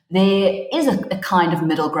there is a kind of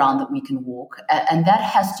middle ground that we can walk, and that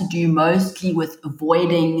has to do mostly with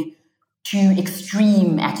avoiding too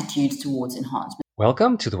extreme attitudes towards enhancement.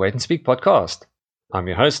 Welcome to the Wait and Speak podcast. I'm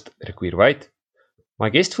your host, Requir White. My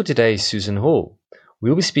guest for today is Susan Hall.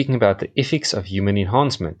 We'll be speaking about the ethics of human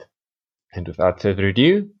enhancement. And without further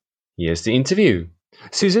ado, here's the interview.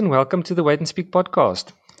 Susan, welcome to the Wait and Speak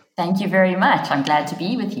podcast. Thank you very much. I'm glad to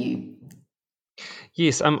be with you.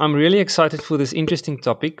 Yes, I'm really excited for this interesting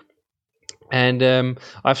topic. And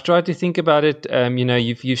I've tried to think about it.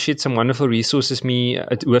 You've shared some wonderful resources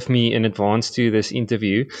with me in advance to this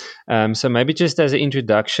interview. So maybe just as an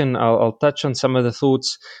introduction, I'll touch on some of the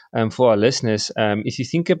thoughts for our listeners. If you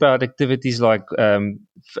think about activities like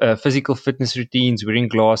physical fitness routines, wearing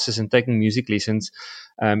glasses, and taking music lessons,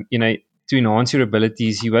 to enhance your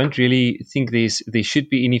abilities, you won't really think there should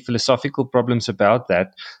be any philosophical problems about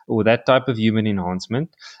that or that type of human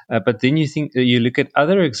enhancement. But then you look at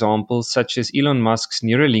other examples such as Elon Musk's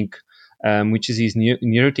Neuralink, which is his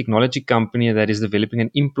neurotechnology company that is developing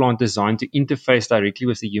an implant designed to interface directly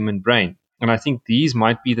with the human brain. And I think these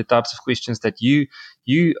might be the types of questions that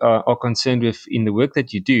you are concerned with in the work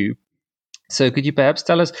that you do. So could you perhaps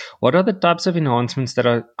tell us what are the types of enhancements that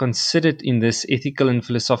are considered in this ethical and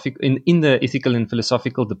philosophical in the ethical and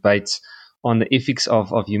philosophical debates on the ethics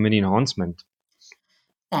of human enhancement?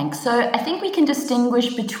 Thanks. So I think we can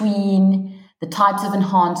distinguish between the types of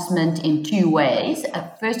enhancement in two ways.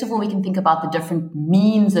 First of all, we can think about the different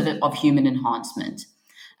means of human enhancement,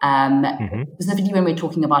 specifically when we're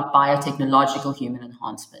talking about biotechnological human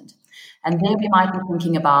enhancement. And there we might be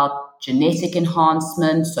thinking about genetic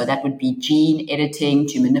enhancement, so that would be gene editing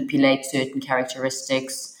to manipulate certain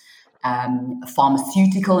characteristics,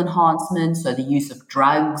 pharmaceutical enhancement, so the use of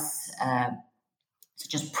drugs,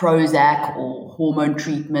 such as Prozac or hormone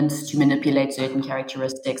treatments to manipulate certain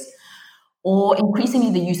characteristics, or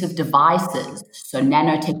increasingly the use of devices, so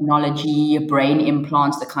nanotechnology, brain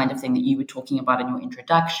implants, the kind of thing that you were talking about in your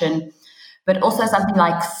introduction, but also something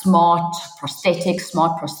like smart prosthetics,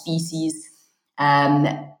 smart prostheses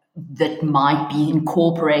that might be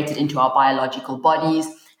incorporated into our biological bodies.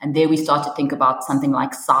 And there we start to think about something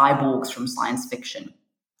like cyborgs from science fiction.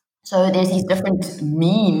 So there's these different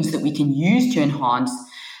means that we can use to enhance,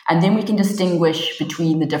 and then we can distinguish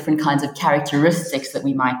between the different kinds of characteristics that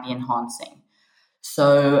we might be enhancing.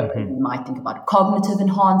 So we might think about cognitive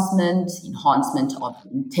enhancement of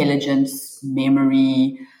intelligence,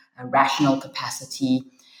 memory, rational capacity.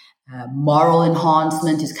 Moral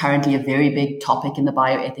enhancement is currently a very big topic in the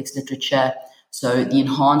bioethics literature. So the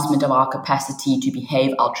enhancement of our capacity to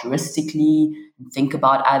behave altruistically and think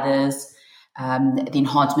about others, the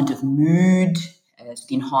enhancement of mood,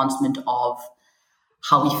 the enhancement of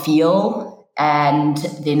how we feel, and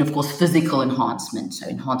then, of course, physical enhancement. So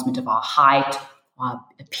enhancement of our height, our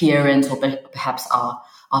appearance, or perhaps our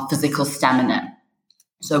physical stamina.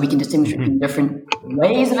 So we can distinguish between different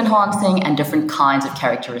ways of enhancing and different kinds of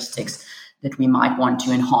characteristics that we might want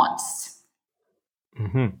to enhance.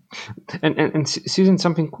 Mm-hmm. And Susan,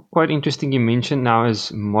 something quite interesting you mentioned now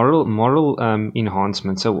is moral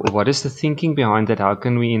enhancement. So what is the thinking behind that? How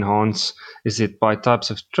can we enhance? Is it by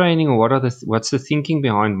types of training, or what's the thinking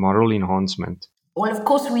behind moral enhancement? Well, of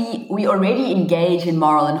course, we already engage in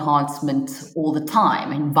moral enhancement all the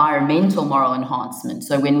time, environmental moral enhancement.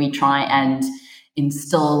 So when we try and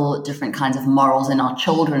instill different kinds of morals in our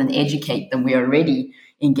children and educate them, we're already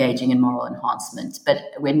engaging in moral enhancement. But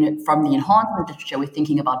when from the enhancement literature, we're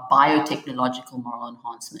thinking about biotechnological moral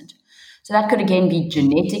enhancement. So that could again be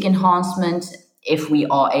genetic enhancement if we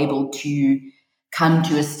are able to come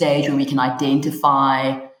to a stage where we can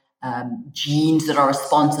identify genes that are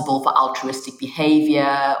responsible for altruistic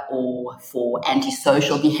behavior or for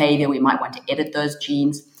antisocial behavior. We might want to edit those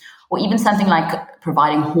genes. Or even something like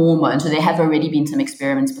providing hormones. So there have already been some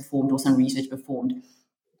experiments performed or some research performed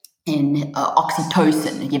in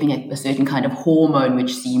oxytocin, giving a certain kind of hormone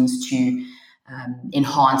which seems to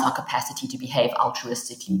enhance our capacity to behave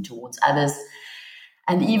altruistically towards others.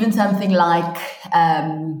 And even something like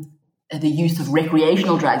the use of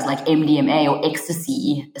recreational drugs like MDMA or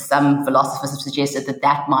ecstasy. Some philosophers have suggested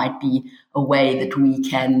that might be a way that we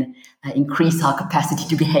can increase our capacity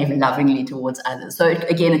to behave lovingly towards others. So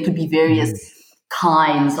again, it could be various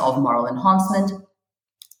kinds of moral enhancement.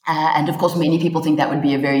 And of course, many people think that would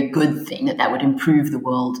be a very good thing, that would improve the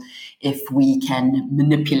world if we can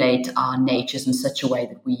manipulate our natures in such a way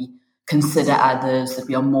that we consider others, that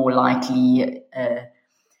we are more likely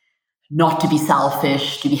not to be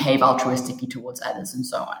selfish, to behave altruistically towards others, and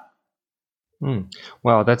so on.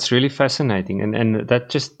 Wow, that's really fascinating, and that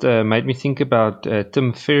just made me think about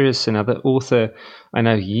Tim Ferriss, another author. I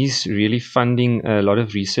know he's really funding a lot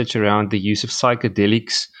of research around the use of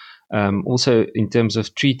psychedelics, also in terms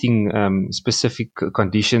of treating specific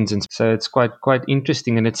conditions, and so it's quite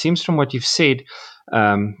interesting. And it seems from what you've said,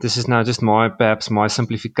 this is now just perhaps my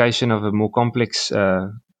simplification of a more complex.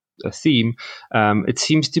 A theme. It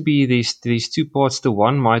seems to be these two parts. The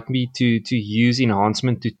one might be to use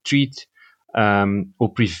enhancement to treat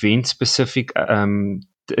or prevent specific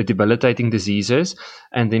debilitating diseases.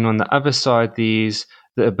 And then on the other side, there's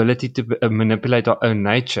the ability to manipulate our own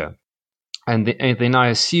nature. And then I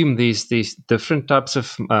assume there's different types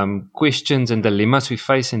of questions and dilemmas we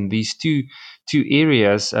face in these two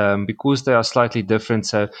areas because they are slightly different.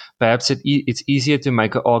 So perhaps it's easier to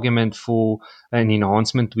make an argument for an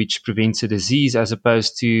enhancement which prevents a disease as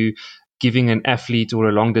opposed to giving an athlete or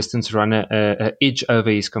a long distance runner a edge over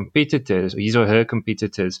his competitors, his or her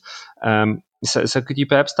competitors. So could you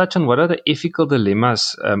perhaps touch on what are the ethical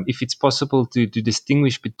dilemmas, if it's possible to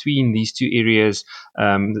distinguish between these two areas,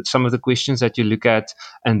 some of the questions that you look at,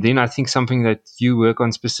 and then I think something that you work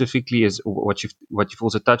on specifically is what you've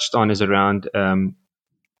also touched on is around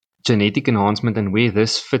genetic enhancement and where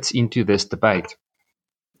this fits into this debate.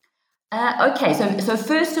 Okay, so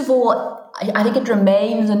first of all, I think it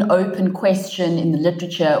remains an open question in the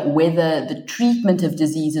literature whether the treatment of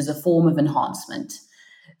disease is a form of enhancement.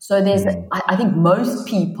 So I think most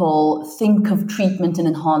people think of treatment and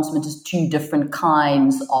enhancement as two different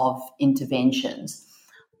kinds of interventions.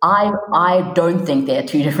 I don't think there are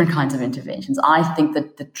two different kinds of interventions. I think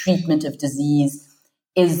that the treatment of disease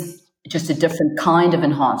is just a different kind of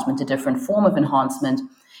enhancement, a different form of enhancement.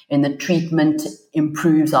 And the treatment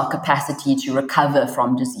improves our capacity to recover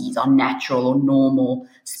from disease, our natural or normal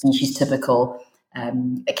species typical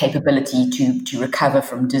capability to recover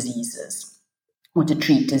from diseases or to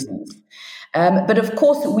treat disease. But of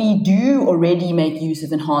course, we do already make use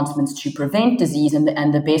of enhancements to prevent disease, and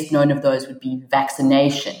the best known of those would be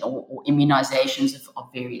vaccination or immunizations of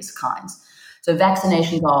various kinds. So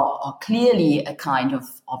vaccinations are clearly a kind of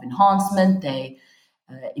enhancement. They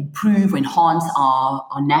improve or enhance our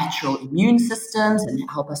natural immune systems and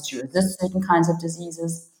help us to resist certain kinds of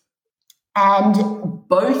diseases. And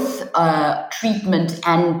both treatment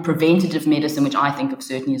and preventative medicine, which I think of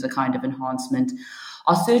certainly as a kind of enhancement,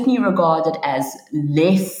 are certainly regarded as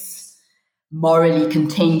less morally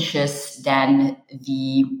contentious than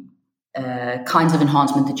the kinds of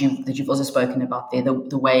enhancement that you've also spoken about there,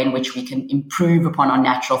 the way in which we can improve upon our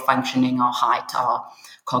natural functioning, our height, our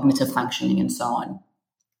cognitive functioning, and so on.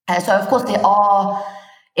 So, of course, there are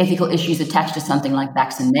ethical issues attached to something like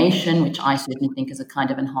vaccination, which I certainly think is a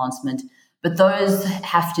kind of enhancement. But those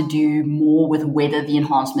have to do more with whether the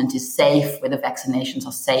enhancement is safe, whether vaccinations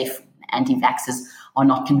are safe. Anti-vaxxers are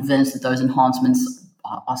not convinced that those enhancements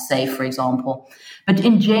are safe, for example. But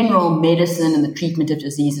in general, medicine and the treatment of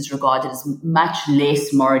disease is regarded as much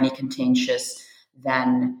less morally contentious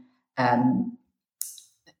than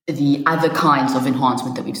the other kinds of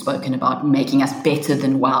enhancement that we've spoken about, making us better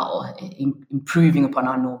than well, improving upon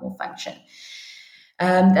our normal function.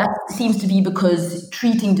 That seems to be because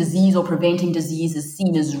treating disease or preventing disease is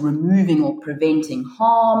seen as removing or preventing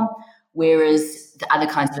harm, whereas the other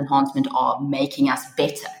kinds of enhancement are making us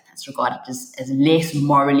better. That's regarded as less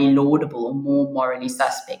morally laudable or more morally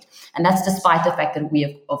suspect. And that's despite the fact that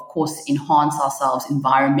we, of course, enhance ourselves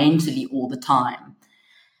environmentally all the time.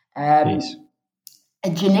 Yes. A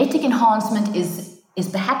genetic enhancement is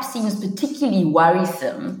perhaps seen as particularly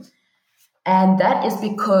worrisome, and that is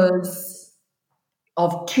because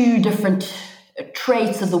of two different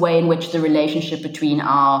traits of the way in which the relationship between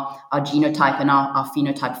our genotype and our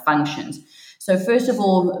phenotype functions. So first of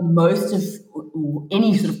all, most of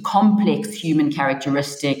any sort of complex human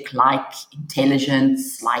characteristic like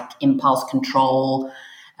intelligence, like impulse control,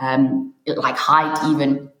 like height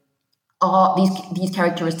even, these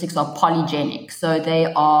characteristics are polygenic. So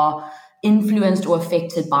they are influenced or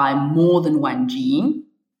affected by more than one gene.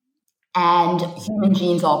 And human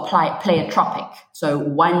genes are pleiotropic. So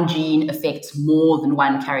one gene affects more than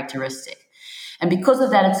one characteristic. And because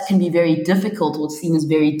of that, it can be very difficult, or it's seen as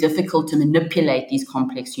very difficult to manipulate these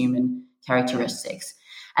complex human characteristics.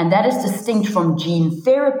 And that is distinct from gene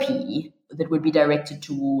therapy that would be directed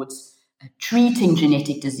towards treating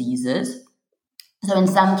genetic diseases. So in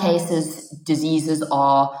some cases, diseases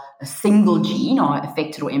are a single gene, are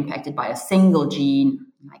affected or impacted by a single gene,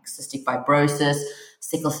 like cystic fibrosis,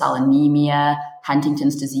 sickle cell anemia,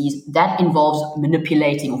 Huntington's disease. That involves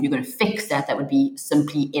manipulating, or if you're going to fix that, that would be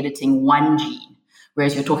simply editing one gene.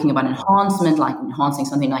 Whereas you're talking about enhancement, like enhancing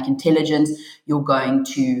something like intelligence, you're going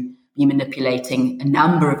to be manipulating a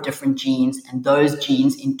number of different genes, and those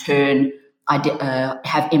genes in turn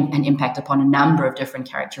have an impact upon a number of different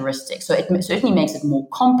characteristics. So it certainly makes it more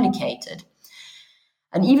complicated.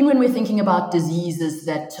 And even when we're thinking about diseases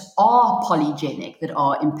that are polygenic, that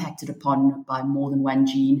are impacted upon by more than one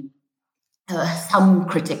gene, some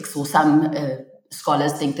critics or some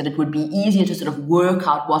scholars think that it would be easier to sort of work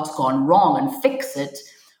out what's gone wrong and fix it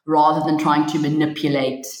rather than trying to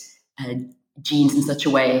manipulate genes in such a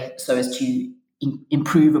way so as to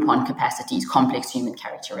improve upon capacities, complex human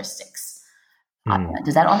characteristics.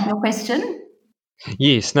 Does that answer your question?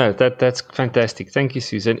 Yes, no, that's fantastic. Thank you,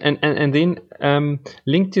 Susan. And then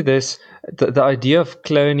linked to this, the idea of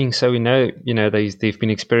cloning. So we know, there've been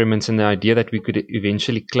experiments, and the idea that we could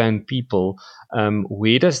eventually clone people.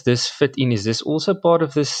 Where does this fit in? Is this also part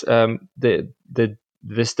of this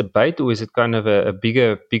this debate, or is it kind of a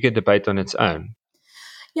bigger debate on its own?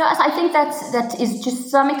 Yeah, I think that is to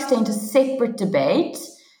some extent a separate debate.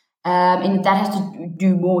 And that has to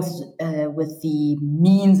do more with the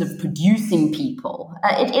means of producing people.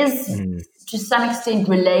 It is to some extent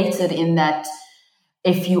related in that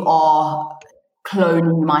if you are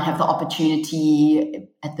cloning, you might have the opportunity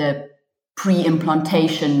at the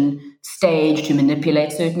pre-implantation stage to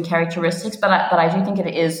manipulate certain characteristics. But I do think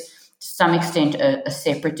it is to some extent a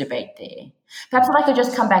separate debate there. Perhaps if I could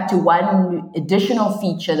just come back to one additional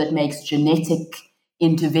feature that makes genetic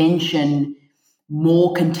intervention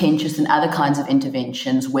more contentious than other kinds of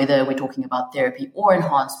interventions, whether we're talking about therapy or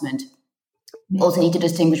enhancement. We also need to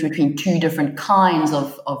distinguish between two different kinds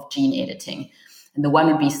of gene editing. And the one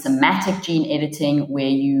would be somatic gene editing, where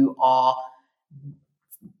you are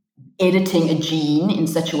editing a gene in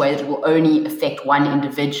such a way that it will only affect one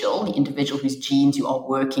individual, the individual whose genes you are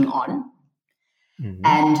working on. Mm-hmm.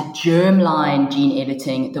 And germline gene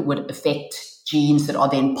editing that would affect genes that are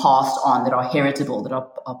then passed on, that are heritable, that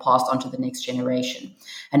are passed on to the next generation.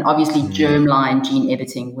 And obviously, germline gene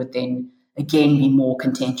editing would then again be more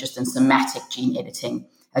contentious than somatic gene editing,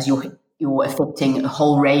 as you're affecting a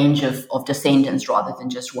whole range of descendants rather than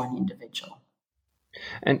just one individual.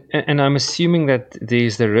 And I'm assuming that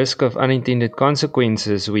there's the risk of unintended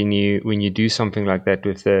consequences when you do something like that.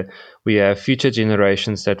 We have future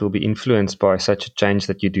generations that will be influenced by such a change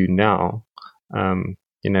that you do now.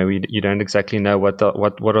 You don't exactly know what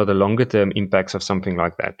are the longer term impacts of something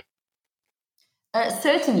like that.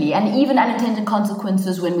 Certainly, and even unintended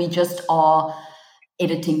consequences when we just are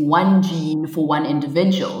editing one gene for one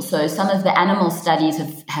individual. So some of the animal studies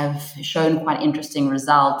have shown quite interesting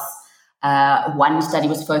results. One study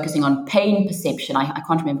was focusing on pain perception. I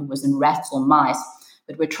can't remember if it was in rats or mice,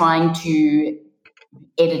 but we're trying to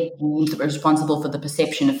edit genes that were responsible for the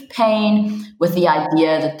perception of pain, with the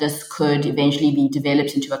idea that this could eventually be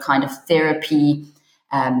developed into a kind of therapy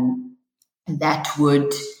that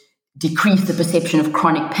would decrease the perception of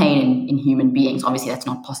chronic pain in human beings. Obviously, that's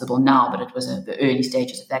not possible now, but it was the early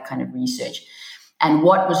stages of that kind of research. And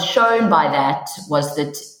what was shown by that was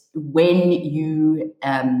that when you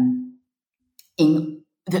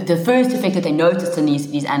the first effect that they noticed in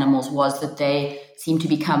these animals was that they seemed to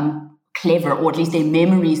become clever, or at least their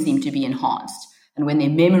memories seemed to be enhanced. And when their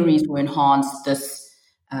memories were enhanced, this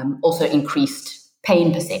also increased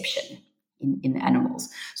pain perception in the animals.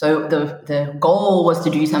 So the goal was to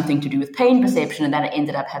do something to do with pain perception, and that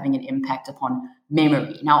ended up having an impact upon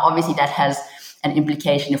memory. Now, obviously, that has an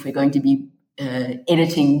implication if we're going to be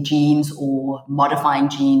editing genes or modifying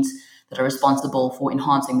genes that are responsible for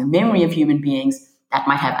enhancing the memory of human beings. That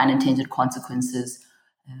might have unintended consequences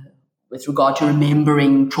with regard to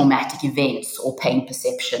remembering traumatic events or pain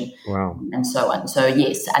perception, and so on. So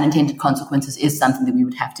yes, unintended consequences is something that we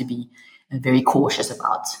would have to be very cautious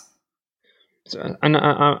about. So, and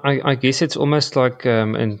I guess it's almost like,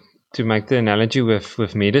 and to make the analogy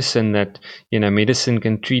with medicine, that medicine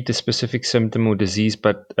can treat a specific symptom or disease,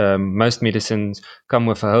 but most medicines come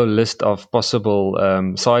with a whole list of possible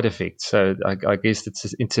side effects. So I guess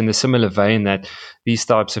it's in a similar vein that these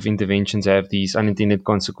types of interventions have these unintended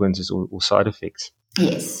consequences or side effects.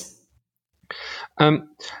 Yes.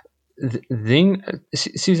 Then,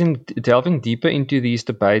 Susan, delving deeper into these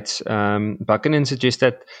debates, Buchanan suggests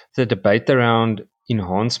that the debate around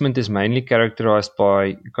enhancement is mainly characterized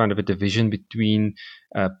by kind of a division between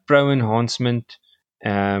pro-enhancement,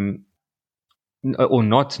 or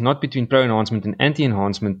not between pro-enhancement and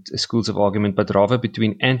anti-enhancement schools of argument, but rather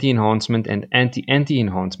between anti-enhancement and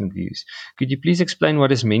anti-enhancement views. Could you please explain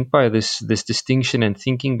what is meant by this distinction and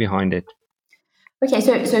thinking behind it? Okay,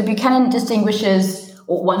 so Buchanan distinguishes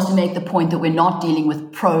or wants to make the point that we're not dealing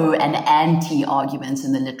with pro and anti arguments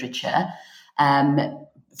in the literature,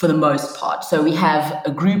 for the most part. So we have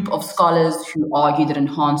a group of scholars who argue that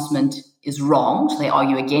enhancement is wrong, so they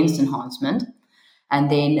argue against enhancement. And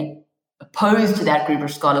then opposed to that group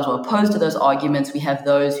of scholars, or opposed to those arguments, we have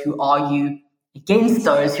those who argue against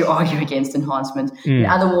those who argue against enhancement. In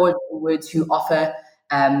other words, who offer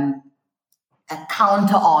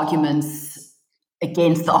counter arguments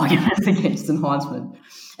against the arguments against enhancement.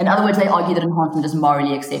 In other words, they argue that enhancement is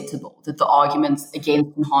morally acceptable, that the arguments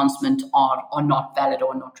against enhancement are not valid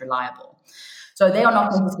or not reliable. So they are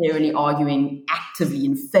not necessarily arguing actively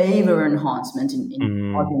in favor of enhancement,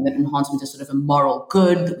 in arguing that enhancement is sort of a moral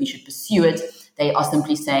good, that we should pursue it. They are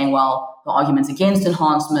simply saying, well, the arguments against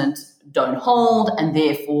enhancement don't hold, and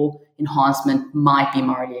therefore enhancement might be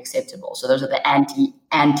morally acceptable. So those are the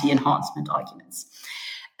anti-enhancement arguments.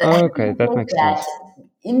 Okay, that makes sense.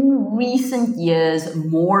 In recent years,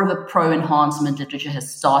 more of a pro-enhancement literature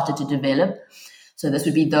has started to develop. So this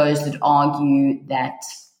would be those that argue that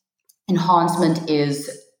enhancement is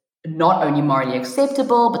not only morally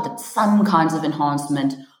acceptable, but that some kinds of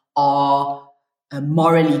enhancement are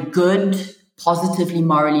morally good, positively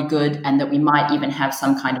morally good, and that we might even have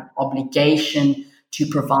some kind of obligation to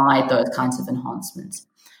provide those kinds of enhancements.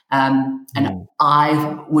 And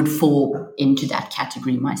I would fall into that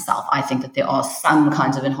category myself. I think that there are some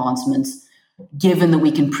kinds of enhancements, given that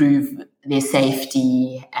we can prove their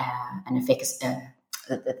safety and effects,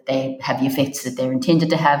 that they have the effects that they're intended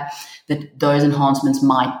to have, that those enhancements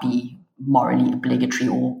might be morally obligatory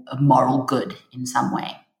or a moral good in some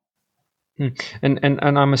way. And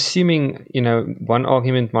I'm assuming, one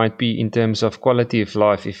argument might be in terms of quality of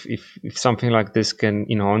life. If something like this can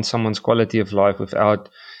enhance someone's quality of life without,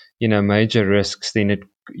 major risks, then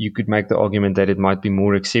you could make the argument that it might be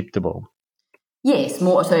more acceptable. Yes,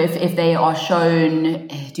 more so if they are shown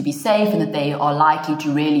to be safe and that they are likely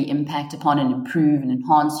to really impact upon and improve and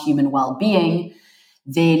enhance human well-being,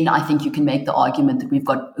 then I think you can make the argument that we've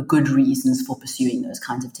got good reasons for pursuing those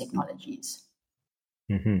kinds of technologies.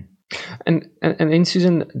 Mm-hmm. And then,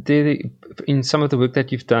 Susan, in some of the work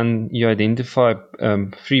that you've done, you identify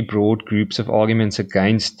 3 broad groups of arguments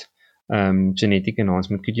against genetic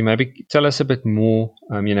enhancement. Could you maybe tell us a bit more,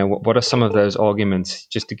 what are some of those arguments,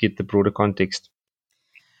 just to get the broader context?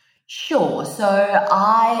 Sure. So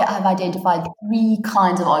I have identified 3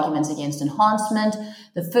 kinds of arguments against enhancement.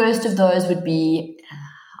 The first of those would be,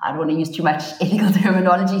 I don't want to use too much ethical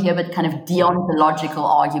terminology here, but kind of deontological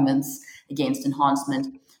arguments against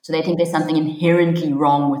enhancement. So they think there's something inherently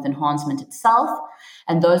wrong with enhancement itself,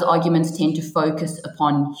 and those arguments tend to focus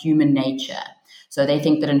upon human nature. So they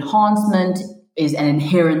think that enhancement is an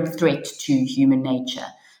inherent threat to human nature,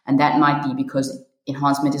 and that might be because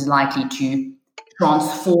enhancement is likely to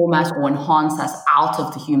transform us or enhance us out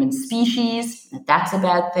of the human species, that's a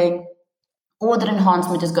bad thing, or that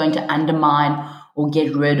enhancement is going to undermine or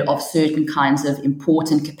get rid of certain kinds of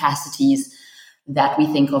important capacities that we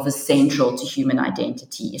think of as central to human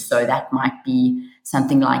identity. So that might be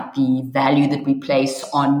something like the value that we place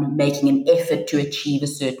on making an effort to achieve a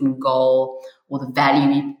certain goal, or the value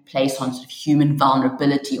we place on sort of human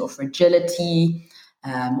vulnerability or fragility,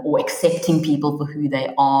 or accepting people for who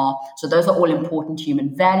they are. So those are all important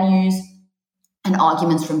human values, and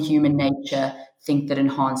arguments from human nature think that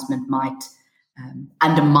enhancement might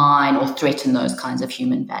undermine or threaten those kinds of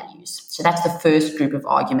human values. So that's the first group of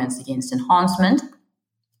arguments against enhancement.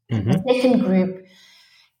 Mm-hmm. The second group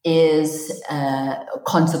is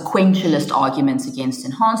consequentialist arguments against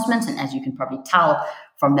enhancement. And as you can probably tell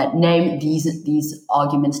from that name, these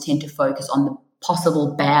arguments tend to focus on the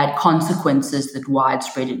possible bad consequences that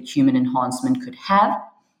widespread human enhancement could have.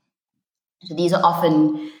 So these are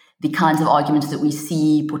often the kinds of arguments that we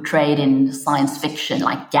see portrayed in science fiction,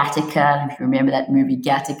 like Gattaca. If you remember that movie,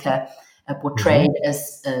 Gattaca, portrayed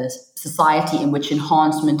as a society in which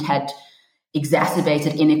enhancement had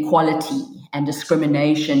exacerbated inequality and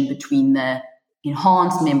discrimination between the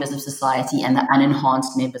enhanced members of society and the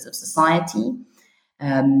unenhanced members of society.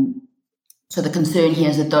 So the concern here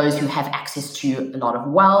is that those who have access to a lot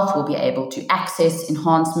of wealth will be able to access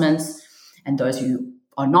enhancements, and those who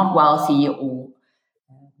are not wealthy or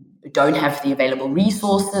don't have the available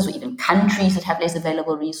resources, or even countries that have less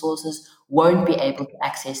available resources, won't be able to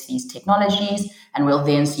access these technologies, and we'll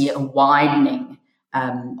then see a widening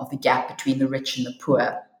of the gap between the rich and the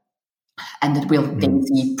poor, and that we'll then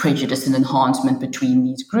see prejudice and enhancement between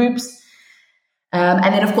these groups.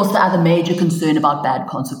 And then, of course, the other major concern about bad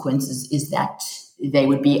consequences is that they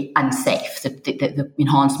would be unsafe, that the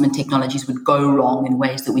enhancement technologies would go wrong in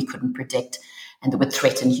ways that we couldn't predict and that would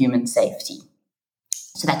threaten human safety.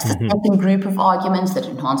 So that's the second group of arguments, that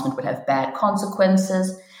enhancement would have bad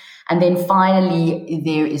consequences. And then finally,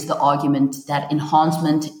 there is the argument that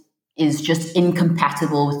enhancement is just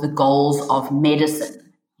incompatible with the goals of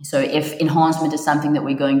medicine. So if enhancement is something that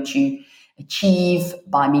we're going to achieve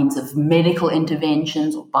by means of medical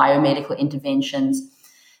interventions or biomedical interventions,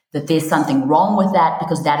 that there's something wrong with that,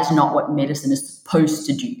 because that is not what medicine is supposed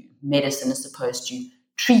to do. Medicine is supposed to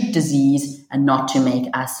treat disease and not to make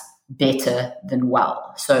us better than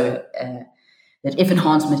well. So that if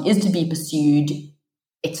enhancement is to be pursued,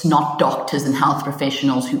 it's not doctors and health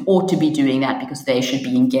professionals who ought to be doing that, because they should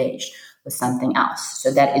be engaged with something else.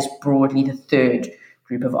 So that is broadly the third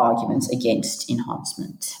group of arguments against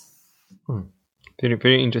enhancement. Very,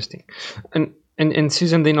 very interesting. And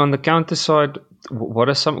Susan, then on the counter side, what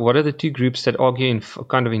are the two groups that argue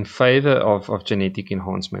in favor of genetic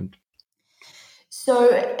enhancement? So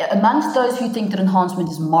amongst those who think that enhancement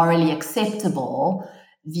is morally acceptable,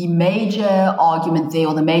 the major argument there,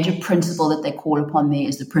 or the major principle that they call upon there,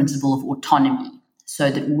 is the principle of autonomy.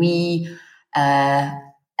 So that we,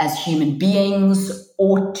 as human beings,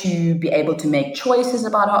 ought to be able to make choices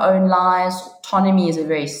about our own lives. Autonomy is a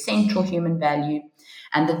very central human value,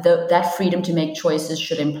 and that freedom to make choices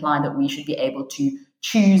should imply that we should be able to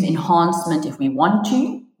choose enhancement if we want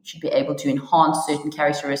to. We should be able to enhance certain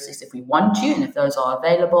characteristics if we want to, and if those are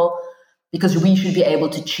available, because we should be able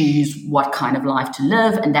to choose what kind of life to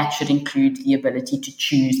live, and that should include the ability to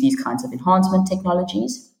choose these kinds of enhancement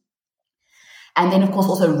technologies. And then, of course,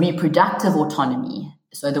 also reproductive autonomy,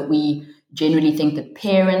 so that we generally think that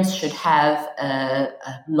parents should have a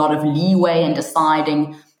lot of leeway in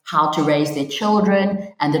deciding how to raise their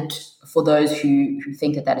children, and that for those who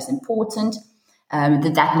think that is important,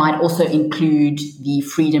 that might also include the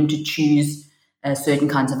freedom to choose certain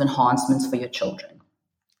kinds of enhancements for your children.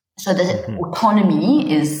 So the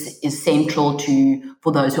autonomy is central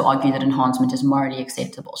for those who argue that enhancement is morally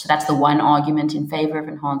acceptable. So that's the one argument in favor of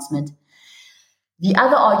enhancement. The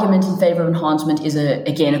other argument in favor of enhancement is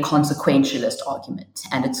again a consequentialist argument,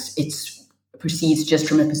 and it proceeds just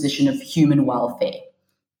from a position of human welfare.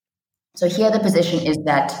 So here the position is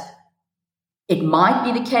that it might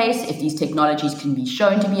be the case, if these technologies can be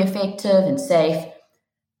shown to be effective and safe,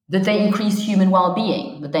 that they increase human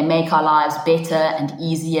well-being, that they make our lives better and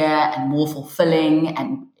easier and more fulfilling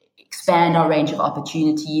and expand our range of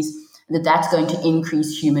opportunities, and that's going to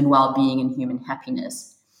increase human well-being and human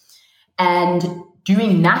happiness. And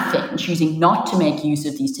doing nothing, choosing not to make use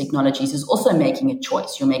of these technologies, is also making a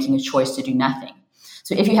choice. You're making a choice to do nothing.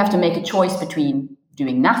 So if you have to make a choice between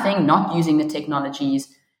doing nothing, not using the technologies,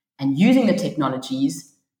 and using the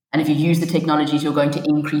technologies, and if you use the technologies, you're going to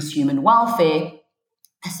increase human welfare,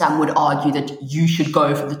 some would argue that you should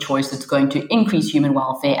go for the choice that's going to increase human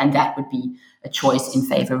welfare, and that would be a choice in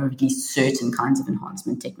favor of at least certain kinds of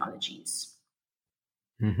enhancement technologies.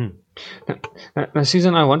 Now,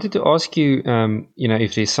 Susan, I wanted to ask you,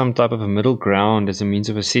 if there's some type of a middle ground as a means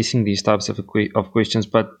of assessing these types of questions.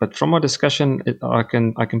 But from our discussion, I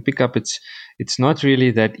can pick up it's not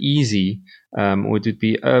really that easy, or it would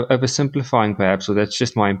be oversimplifying perhaps, or that's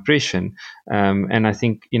just my impression. And I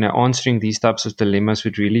think answering these types of dilemmas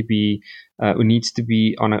would really be needs to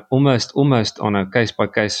be on a almost on a case by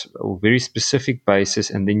case or very specific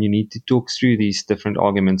basis, and then you need to talk through these different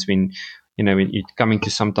arguments when you're coming to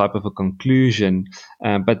some type of a conclusion.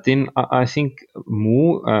 But then I think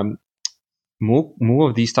more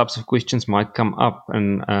of these types of questions might come up,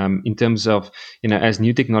 and in terms of as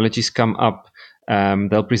new technologies come up,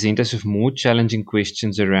 they'll present us with more challenging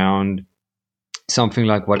questions around something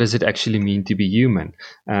like, what does it actually mean to be human?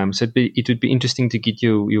 So it would be interesting to get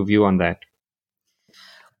your view on that.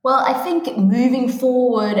 Well, I think moving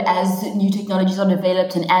forward, as new technologies are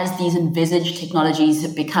developed and as these envisaged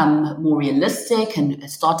technologies become more realistic and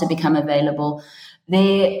start to become available,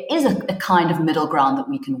 there is a kind of middle ground that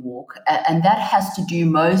we can walk. And that has to do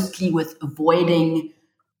mostly with avoiding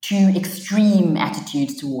too extreme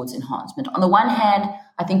attitudes towards enhancement. On the one hand,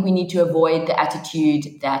 I think we need to avoid the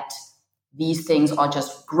attitude that these things are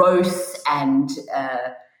just gross and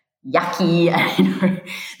yucky,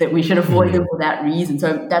 that we should avoid them for that reason.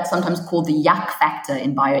 So that's sometimes called the yuck factor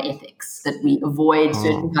in bioethics, that we avoid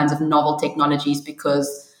certain kinds of novel technologies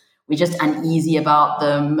because we're just uneasy about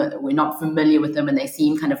them, we're not familiar with them, and they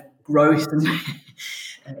seem kind of gross and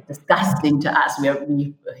disgusting to us.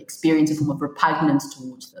 We experience a form of repugnance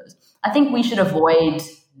towards those. I think we should avoid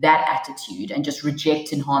that attitude and just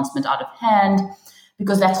reject enhancement out of hand,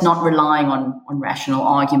 because that's not relying on rational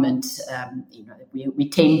argument. We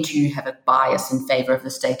tend to have a bias in favor of the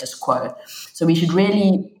status quo. So we should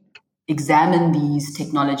really examine these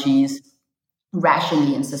technologies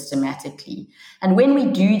rationally and systematically. And when we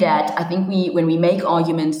do that, I think when we make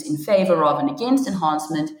arguments in favor of and against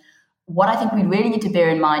enhancement, what I think we really need to bear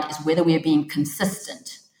in mind is whether we are being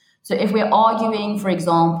consistent. So if we're arguing, for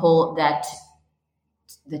example, that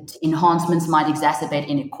enhancements might exacerbate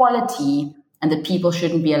inequality and that people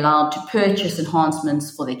shouldn't be allowed to purchase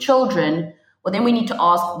enhancements for their children, well, then we need to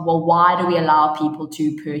ask, well, why do we allow people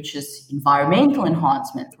to purchase environmental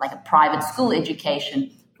enhancements like a private school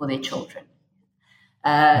education for their children?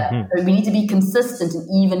 So we need to be consistent and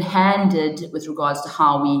even-handed with regards to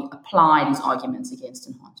how we apply these arguments against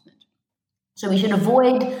enhancement. So we should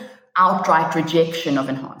avoid outright rejection of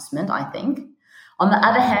enhancement, I think. On the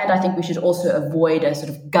other hand, I think we should also avoid a sort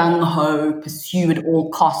of gung-ho, pursue at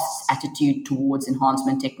all costs attitude towards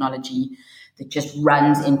enhancement technology that just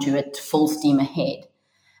runs into it full steam ahead.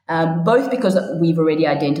 Both because we've already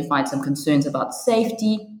identified some concerns about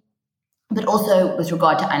safety, but also with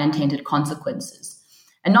regard to unintended consequences.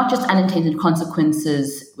 And not just unintended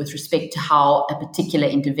consequences with respect to how a particular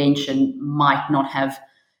intervention might not have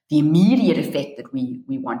the immediate effect that we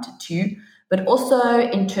wanted to, but also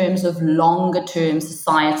in terms of longer-term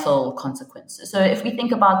societal consequences. So if we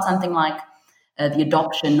think about something like the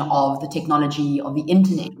adoption of the technology of the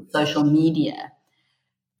internet, social media,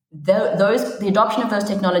 the adoption of those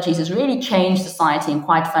technologies has really changed society in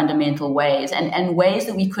quite fundamental ways, and ways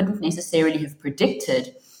that we couldn't necessarily have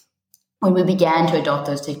predicted when we began to adopt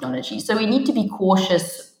those technologies. So we need to be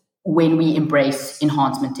cautious when we embrace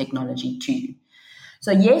enhancement technology too.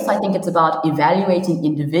 So yes, I think it's about evaluating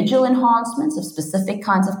individual enhancements of specific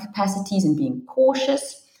kinds of capacities and being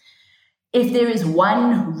cautious. If there is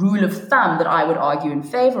one rule of thumb that I would argue in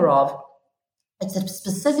favor of, it's that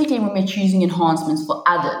specifically when we're choosing enhancements for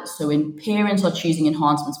others, so when parents are choosing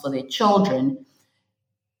enhancements for their children,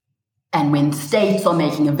 and when states are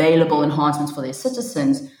making available enhancements for their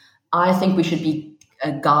citizens, I think we should be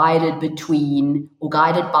guided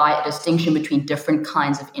by a distinction between different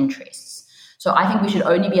kinds of interests. So I think we should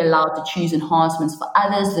only be allowed to choose enhancements for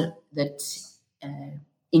others that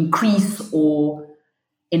increase or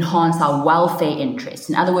enhance our welfare interests.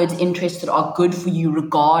 In other words, interests that are good for you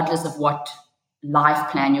regardless of what life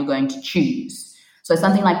plan you're going to choose. So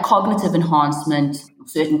something like cognitive enhancement,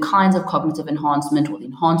 certain kinds of cognitive enhancement, or the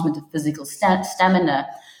enhancement of physical stamina,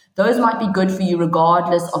 those might be good for you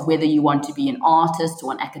regardless of whether you want to be an artist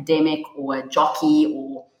or an academic or a jockey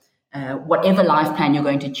or whatever life plan you're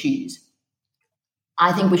going to choose.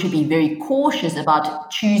 I think we should be very cautious about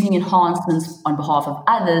choosing enhancements on behalf of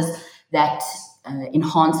others that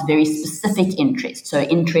enhance very specific interests, so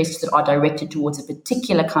interests that are directed towards a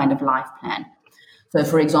particular kind of life plan. So,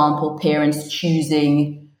 for example, parents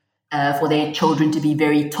choosing for their children to be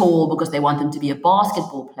very tall because they want them to be a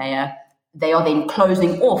basketball player, they are then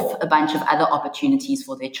closing off a bunch of other opportunities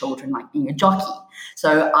for their children, like being a jockey.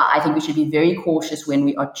 So I think we should be very cautious when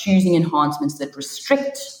we are choosing enhancements that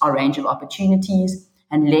restrict our range of opportunities,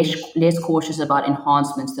 and less cautious about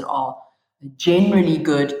enhancements that are generally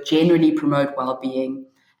good, generally promote well-being,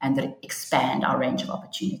 and that expand our range of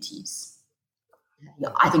opportunities.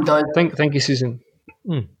 I think those... Thank you, Susan.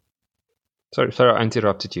 Sorry, I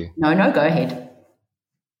interrupted you. No, go ahead.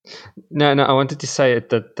 No, I wanted to say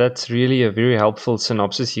that's really a very helpful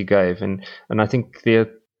synopsis you gave, and I think there are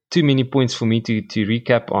too many points for me to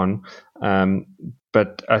recap on.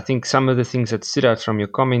 But I think some of the things that stood out from your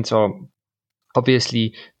comments are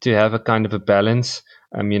obviously to have a kind of a balance.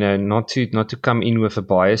 Not to come in with a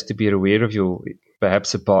bias, to be aware of your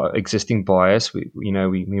perhaps existing bias. We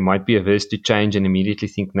might be averse to change and immediately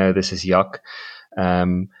think, no, this is yuck.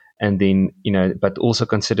 And then, but also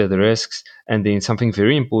consider the risks. And then something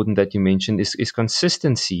very important that you mentioned is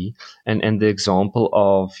consistency, and the example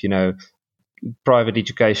of, private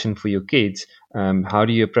education for your kids. How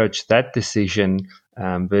do you approach that decision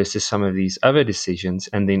versus some of these other decisions?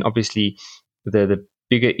 And then obviously the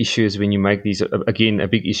bigger issue is when you make these, again, a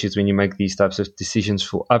big issue is when you make these types of decisions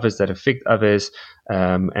for others that affect others,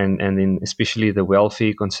 and then especially the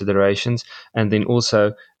welfare considerations, and then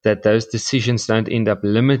also that those decisions don't end up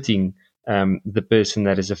limiting the person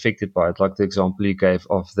that is affected by it, like the example you gave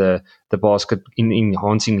of the basket in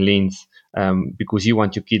enhancing length, because you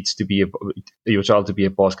want your child to be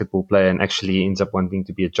a basketball player and actually ends up wanting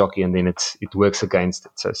to be a jockey, and then it works against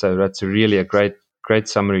it. So that's really a great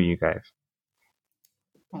summary you gave.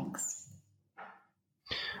 Thanks.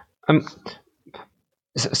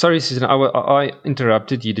 Sorry, Susan, I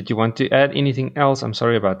interrupted you. Did you want to add anything else? I'm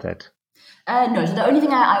sorry about that. No, so the only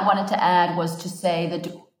thing I wanted to add was to say that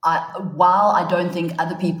while I don't think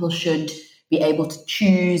other people should be able to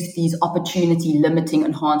choose these opportunity limiting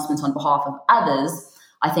enhancements on behalf of others,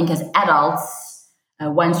 I think as adults,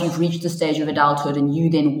 once you've reached the stage of adulthood and you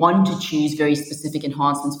then want to choose very specific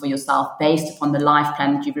enhancements for yourself based upon the life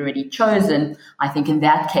plan that you've already chosen, I think in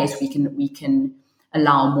that case we can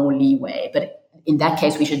allow more leeway. But in that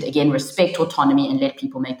case, we should again respect autonomy and let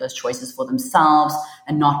people make those choices for themselves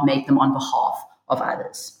and not make them on behalf of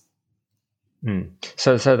others.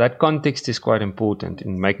 So that context is quite important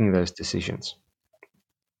in making those decisions.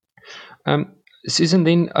 Susan,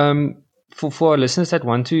 then for our listeners that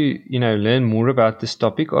want to learn more about this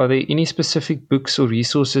topic, are there any specific books or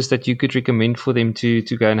resources that you could recommend for them to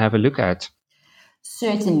go and have a look at?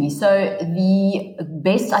 Certainly. So the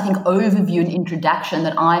best, I think, overview and introduction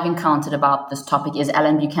that I've encountered about this topic is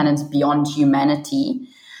Alan Buchanan's Beyond Humanity.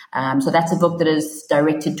 So that's a book that is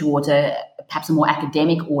directed towards perhaps a more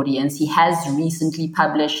academic audience. He has recently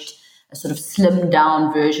published a sort of slimmed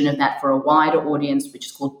down version of that for a wider audience, which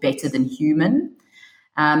is called Better Than Human.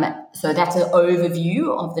 So that's an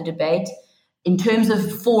overview of the debate. In terms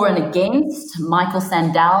of for and against, Michael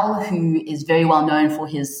Sandel, who is very well known for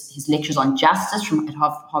his lectures on justice at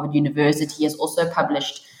Harvard University, has also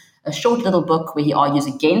published a short little book where he argues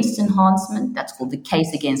against enhancement. That's called The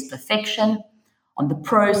Case Against Perfection. On the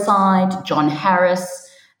pro side, John Harris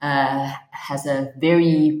has a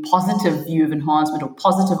very positive view of enhancement, or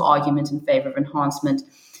positive argument in favor of enhancement,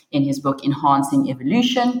 in his book Enhancing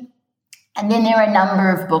Evolution. And then there are a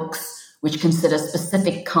number of books which consider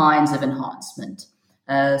specific kinds of enhancement.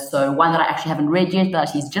 So one that I actually haven't read yet, but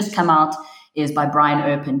he's just come out, is by Brian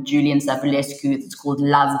Earp and Julian Savulescu. It's called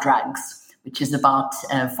Love Drugs, which is about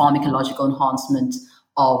pharmacological enhancement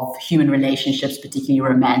of human relationships, particularly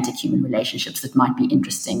romantic human relationships, that might be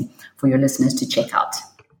interesting for your listeners to check out.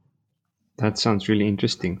 That sounds really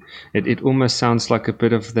interesting. It almost sounds like a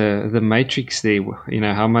bit of the Matrix there.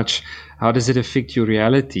 How does it affect your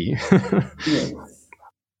reality? Yes.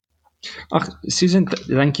 Susan,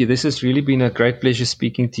 thank you. This has really been a great pleasure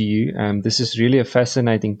speaking to you. This is really a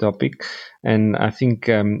fascinating topic, and I think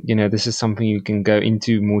this is something you can go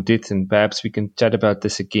into more depth, and perhaps we can chat about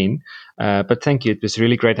this again. But thank you. It was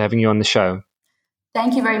really great having you on the show.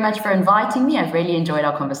 Thank you very much for inviting me. I've really enjoyed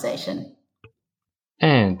our conversation.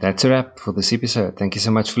 And that's a wrap for this episode. Thank you so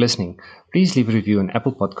much for listening. Please leave a review on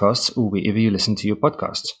Apple Podcasts or wherever you listen to your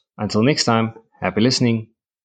podcasts. Until next time, happy listening.